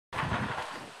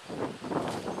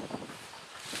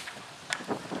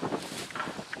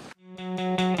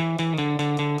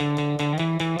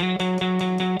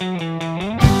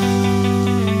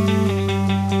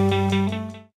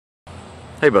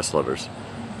bus lovers.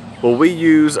 Well, we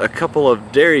use a couple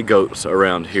of dairy goats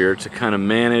around here to kind of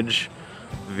manage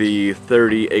the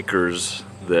 30 acres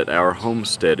that our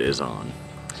homestead is on.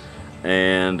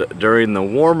 And during the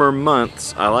warmer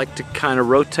months, I like to kind of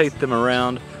rotate them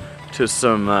around to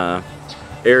some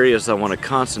areas I want to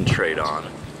concentrate on.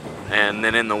 And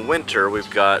then in the winter, we've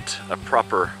got a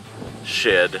proper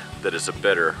shed that is a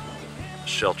better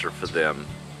shelter for them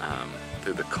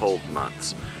through the cold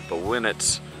months. But when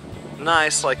it's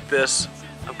nice like this,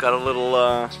 I've got a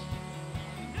little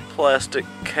plastic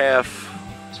calf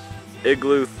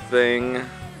igloo thing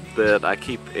that I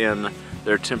keep in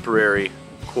their temporary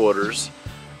quarters,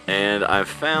 and I've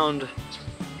found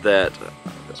that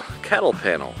cattle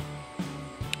panel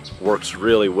works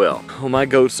really well. Well, my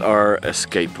goats are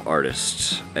escape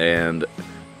artists, and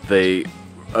they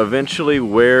eventually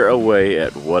wear away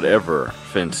at whatever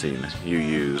fencing you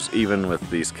use, even with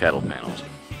these cattle panels.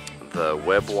 The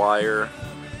web wire,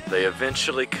 they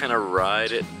eventually kind of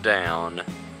ride it down,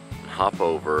 hop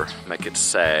over, make it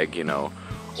sag, you know,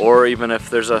 or even if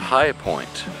there's a high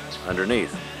point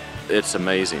underneath. It's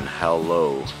amazing how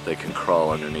low they can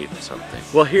crawl underneath something.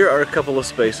 Well, here are a couple of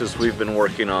spaces we've been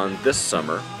working on this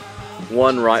summer.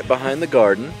 One right behind the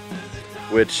garden,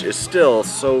 which is still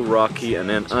so rocky and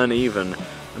then uneven.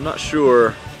 I'm not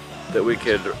sure that we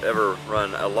could ever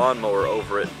run a lawnmower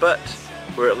over it, but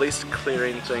we're at least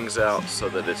clearing things out so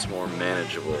that it's more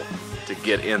manageable to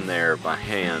get in there by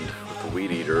hand with a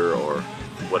weed eater or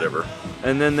whatever.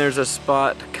 And then there's a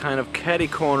spot kind of catty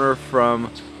corner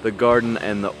from the garden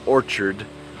and the orchard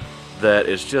that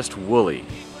is just woolly.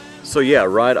 So yeah,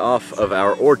 right off of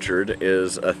our orchard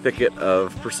is a thicket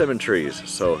of persimmon trees.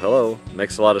 So hello,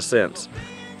 makes a lot of sense.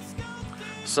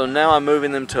 So now I'm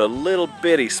moving them to a little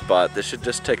bitty spot. This should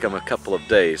just take them a couple of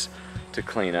days to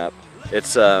clean up.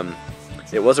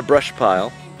 It was a brush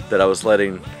pile that I was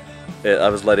letting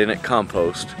it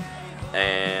compost,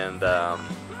 and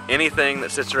anything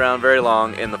that sits around very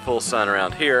long in the full sun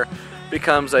around here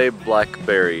becomes a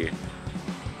blackberry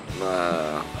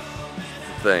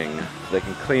thing. They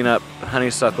can clean up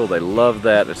honeysuckle. They love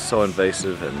that. It's so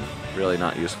invasive and really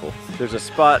not useful. There's a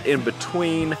spot in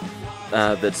between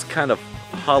that's kind of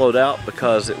hollowed out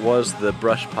because it was the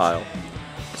brush pile.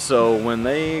 So when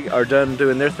they are done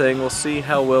doing their thing, we'll see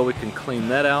how well we can clean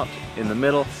that out in the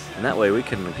middle, and that way we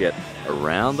can get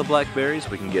around the blackberries,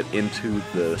 we can get into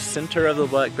the center of the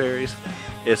blackberries.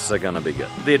 It's gonna be good.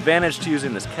 The advantage to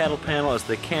using this cattle panel is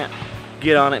they can't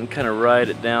get on it and kind of ride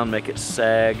it down, make it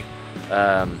sag.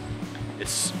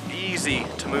 It's easy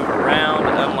to move around,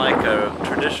 unlike a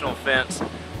traditional fence.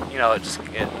 You know, it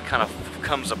kind of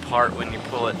comes apart when you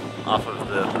pull it off of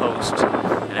the post,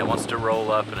 and it wants to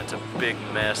roll up, and it's a big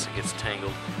mess. It gets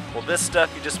tangled. Well, this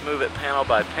stuff, you just move it panel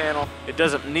by panel. It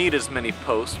doesn't need as many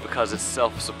posts because it's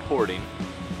self-supporting,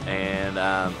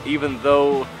 and even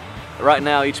though right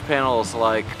now each panel is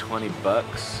like 20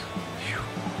 bucks,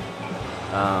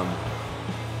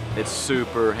 it's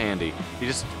super handy. You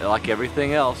just, like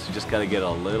everything else, you just got to get a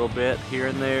little bit here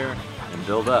and there and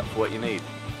build up what you need.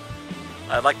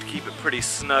 I'd like to keep it pretty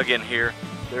snug in here.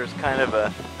 There's kind of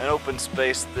an open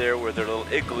space there where their little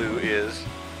igloo is,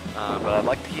 but I'd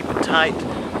like to keep it tight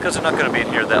because they're not going to be in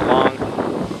here that long.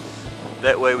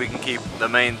 That way we can keep the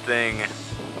main thing, you know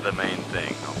what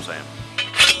I'm saying?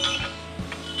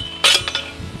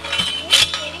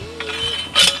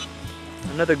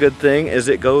 Another good thing is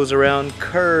it goes around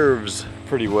curves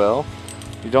pretty well.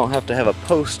 You don't have to have a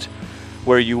post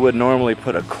where you would normally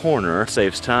put a corner.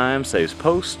 Saves time, saves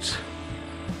posts,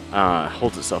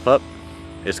 holds itself up.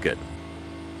 It's good.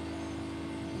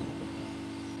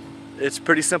 It's a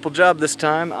pretty simple job this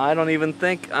time. I don't even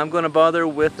think I'm going to bother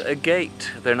with a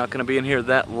gate. They're not going to be in here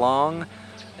that long,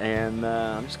 and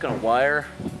I'm just going to wire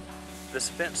this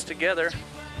fence together.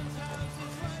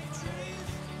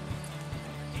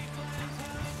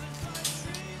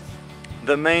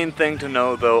 The main thing to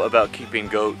know, though, about keeping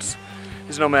goats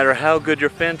is no matter how good your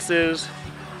fence is,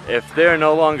 if they're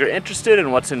no longer interested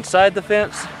in what's inside the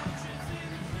fence,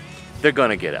 they're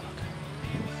gonna get out.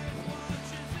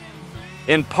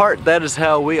 In part, that is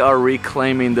how we are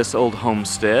reclaiming this old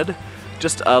homestead,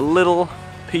 just a little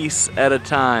piece at a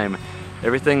time.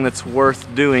 Everything that's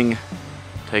worth doing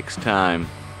takes time.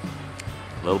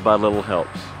 Little by little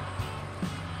helps.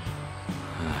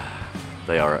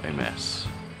 They are a mess.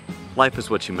 Life is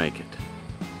what you make it.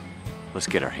 Let's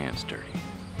get our hands dirty.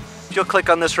 If you'll click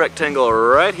on this rectangle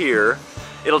right here,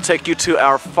 it'll take you to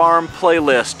our farm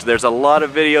playlist. There's a lot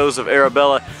of videos of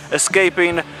Arabella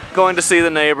escaping, going to see the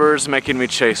neighbors, making me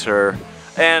chase her,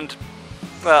 and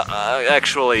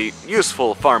actually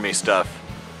useful farmy stuff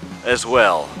as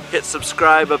well. Hit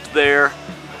subscribe up there,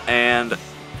 and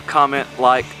comment,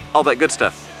 like, all that good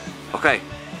stuff. Okay,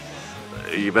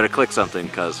 you better click something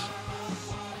because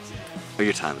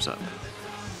your time's up.